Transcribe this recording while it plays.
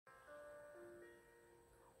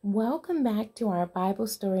Welcome back to our Bible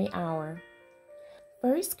Story Hour.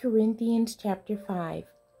 1 Corinthians chapter 5,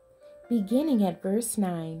 beginning at verse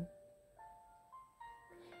 9.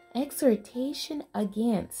 Exhortation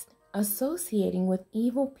against associating with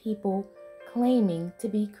evil people claiming to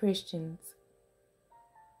be Christians.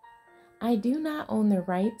 I do not own the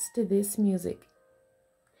rights to this music.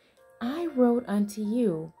 I wrote unto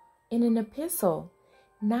you in an epistle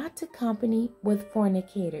not to company with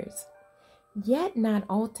fornicators, yet not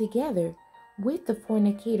altogether with the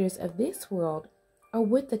fornicators of this world, or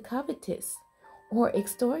with the covetous, or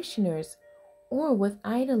extortioners, or with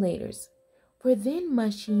idolaters, for then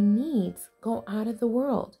must ye needs go out of the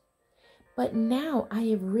world. But now I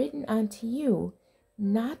have written unto you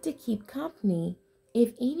not to keep company,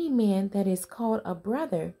 if any man that is called a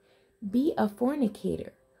brother be a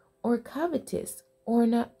fornicator, or covetous, or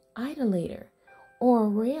an idolater, or a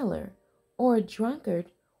railer, or a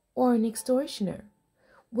drunkard, or an extortioner.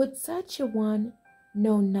 Would such a one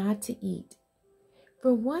know not to eat?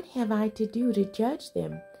 For what have I to do to judge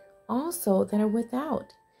them also that are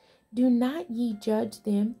without? Do not ye judge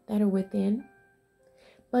them that are within?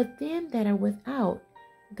 But them that are without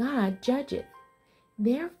God judgeth.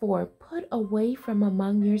 Therefore put away from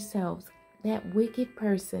among yourselves that wicked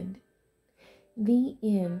person. The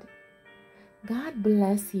end. God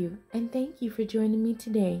bless you, and thank you for joining me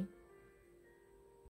today.